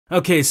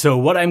Okay, so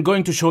what I'm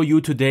going to show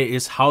you today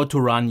is how to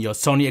run your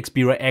Sony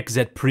Xperia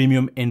XZ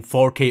Premium in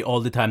 4K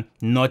all the time,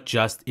 not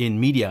just in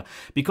media.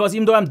 Because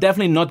even though I'm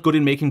definitely not good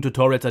in making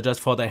tutorials, I just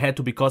thought I had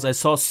to, because I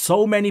saw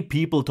so many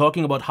people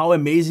talking about how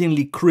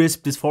amazingly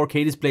crisp this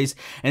 4K display is,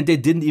 and they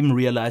didn't even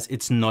realize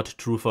it's not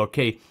true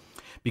 4K.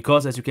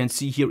 Because as you can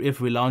see here, if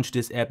we launch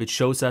this app, it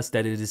shows us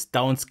that it is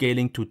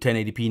downscaling to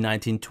 1080p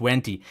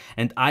 1920.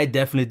 And I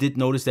definitely did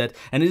notice that.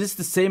 And it is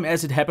the same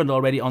as it happened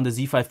already on the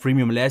Z5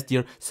 Premium last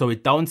year. So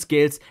it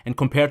downscales, and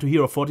compared to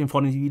here a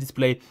 1440p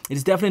display, it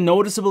is definitely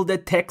noticeable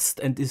that text,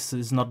 and this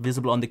is not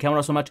visible on the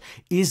camera so much,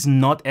 is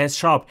not as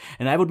sharp.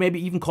 And I would maybe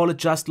even call it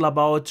just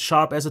about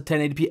sharp as a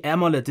 1080p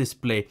AMOLED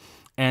display.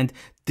 And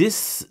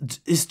this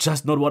is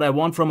just not what I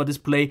want from a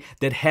display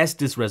that has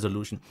this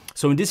resolution.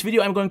 So in this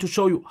video, I'm going to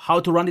show you how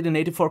to run it in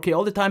native 4K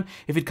all the time,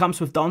 if it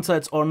comes with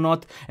downsides or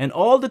not. And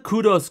all the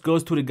kudos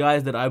goes to the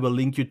guys that I will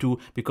link you to,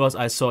 because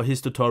I saw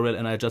his tutorial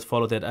and I just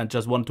followed that and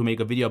just wanted to make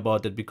a video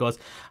about it, because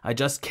I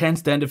just can't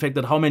stand the fact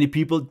that how many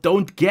people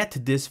don't get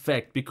this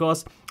fact.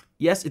 Because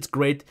yes, it's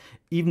great.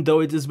 Even though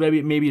it is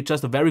maybe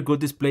just a very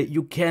good display,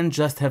 you can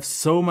just have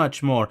so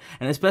much more.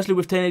 And especially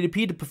with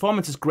 1080p, the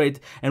performance is great.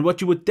 And what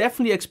you would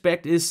definitely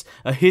expect is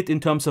a hit in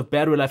terms of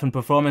battery life and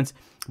performance.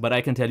 But I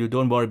can tell you,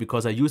 don't worry,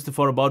 because I used it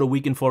for about a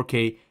week in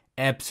 4K.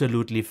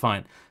 Absolutely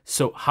fine.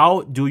 So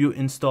how do you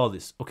install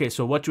this? Okay,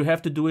 so what you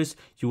have to do is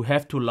you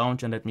have to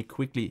launch, and let me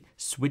quickly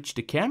switch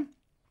the cam.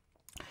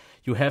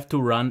 You have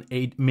to run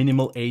a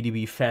minimal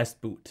ADB fast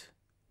boot,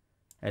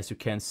 as you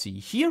can see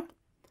here.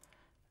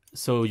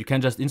 So you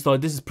can just install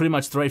it. This is pretty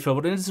much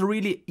straightforward, and it's a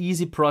really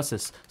easy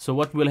process. So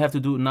what we'll have to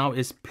do now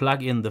is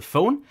plug in the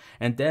phone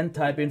and then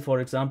type in, for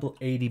example,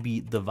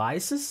 ADB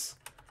devices.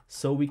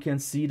 So we can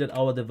see that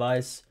our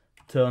device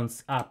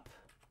turns up.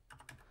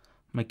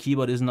 My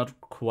keyboard is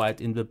not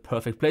quite in the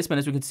perfect placement.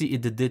 As you can see,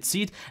 it did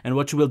see it. And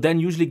what you will then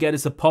usually get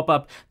is a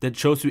pop-up that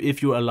shows you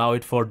if you allow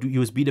it for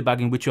USB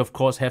debugging, which you of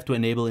course have to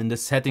enable in the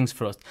settings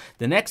first.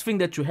 The next thing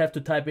that you have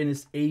to type in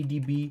is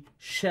ADB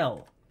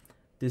shell.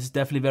 This is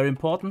definitely very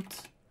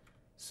important.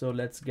 So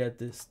let's get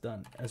this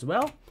done as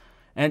well.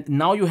 And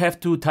now you have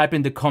to type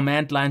in the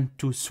command line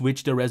to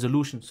switch the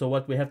resolution. So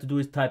what we have to do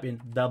is type in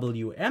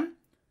WM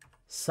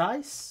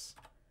size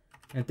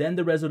and then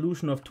the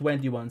resolution of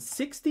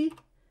 2160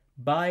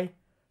 by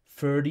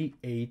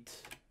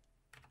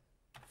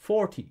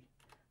 3840.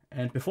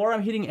 And before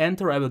I'm hitting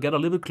enter, I will get a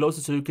little bit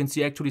closer so you can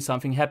see actually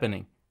something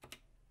happening.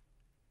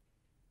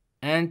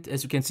 And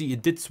as you can see,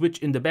 it did switch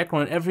in the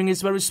background, and everything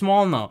is very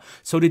small now.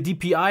 So the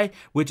DPI,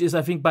 which is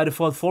I think by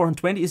default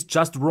 420, is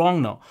just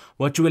wrong now.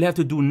 What you will have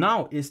to do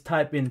now is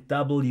type in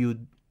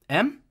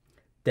WM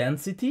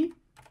density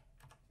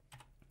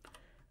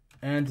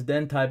and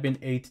then type in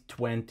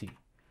 820.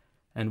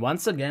 And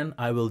once again,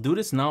 I will do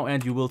this now,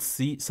 and you will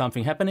see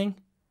something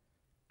happening.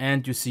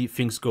 And you see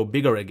things go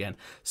bigger again.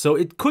 So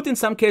it could in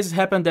some cases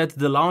happen that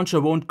the launcher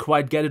won't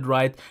quite get it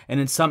right. And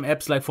in some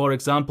apps, like for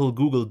example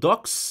Google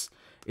Docs,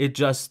 it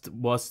just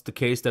was the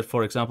case that,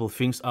 for example,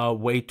 things are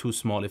way too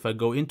small. If I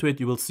go into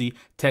it, you will see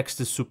text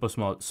is super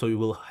small, so you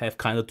will have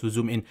kind of to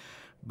zoom in.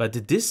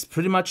 But this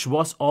pretty much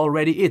was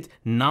already it.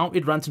 Now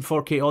it runs in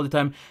 4K all the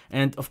time,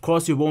 and of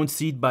course you won't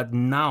see it, but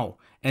now,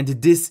 and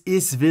this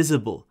is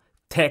visible.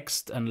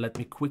 Text, and let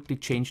me quickly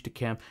change the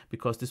cam,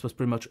 because this was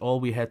pretty much all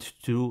we had to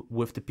do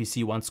with the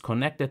PC once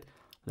connected.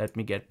 Let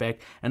me get back,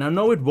 and I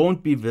know it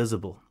won't be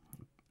visible.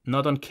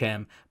 Not on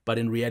cam, but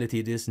in reality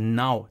it is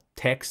now.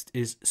 Text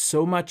is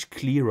so much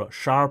clearer,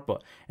 sharper,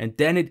 and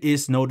then it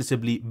is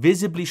noticeably,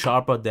 visibly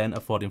sharper than a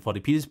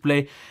 1440p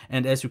display.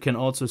 And as you can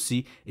also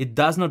see, it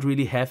does not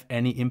really have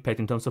any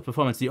impact in terms of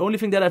performance. The only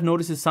thing that I've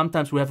noticed is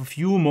sometimes we have a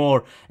few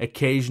more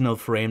occasional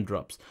frame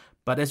drops.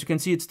 But as you can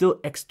see, it's still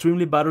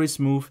extremely buttery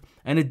smooth,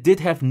 and it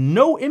did have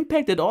no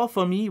impact at all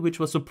for me, which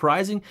was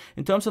surprising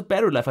in terms of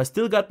battery life. I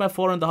still got my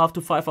 4.5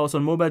 to 5 hours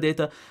on mobile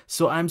data,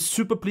 so I'm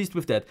super pleased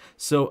with that.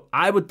 So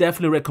I would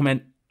definitely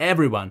recommend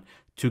everyone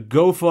to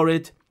go for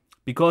it,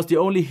 because the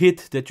only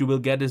hit that you will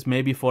get is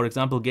maybe, for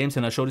example, games,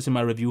 and I showed this in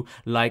my review,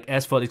 like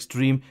Asphalt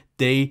Extreme,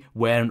 they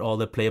weren't all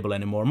that playable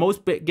anymore.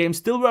 Most games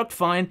still worked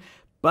fine,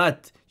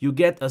 but you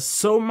get a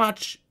so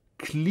much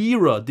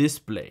clearer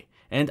display.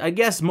 And I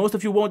guess most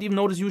of you won't even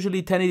notice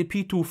usually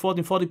 1080p to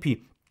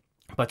 1440p.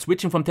 But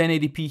switching from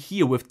 1080p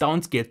here with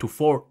downscale to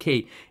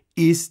 4K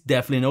is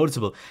definitely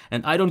noticeable.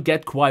 And I don't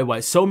get quite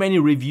why so many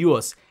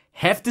reviewers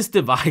have this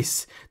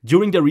device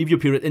during the review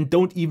period and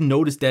don't even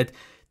notice that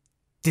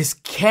this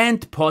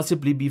can't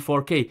possibly be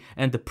 4K.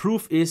 And the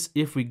proof is,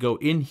 if we go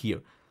in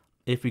here,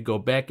 if we go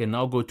back and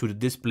now go to the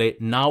display,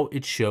 now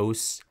it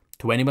shows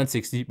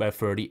 2160 by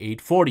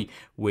 3840,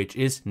 which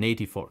is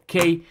native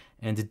 4K.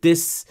 And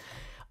this,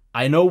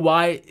 I know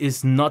why,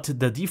 is not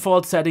the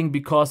default setting,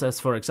 because as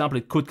for example,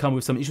 it could come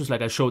with some issues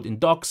like I showed in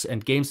docs,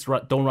 and games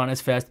don't run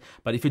as fast.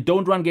 But if you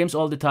don't run games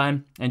all the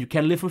time and you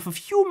can live with a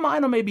few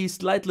minor, maybe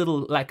slight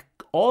little, like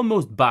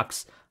almost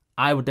bugs,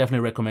 I would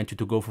definitely recommend you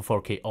to go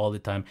for 4K all the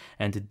time,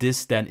 and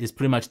this then is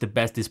pretty much the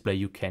best display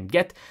you can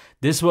get.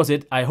 This was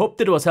it. I hope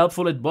that it was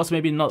helpful. It was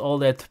maybe not all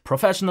that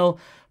professional,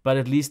 but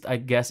at least I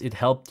guess it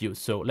helped you.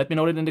 So let me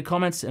know it in the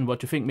comments and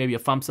what you think. Maybe a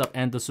thumbs up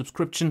and a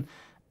subscription,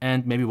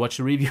 and maybe watch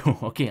the review.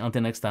 Okay,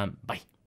 until next time, bye.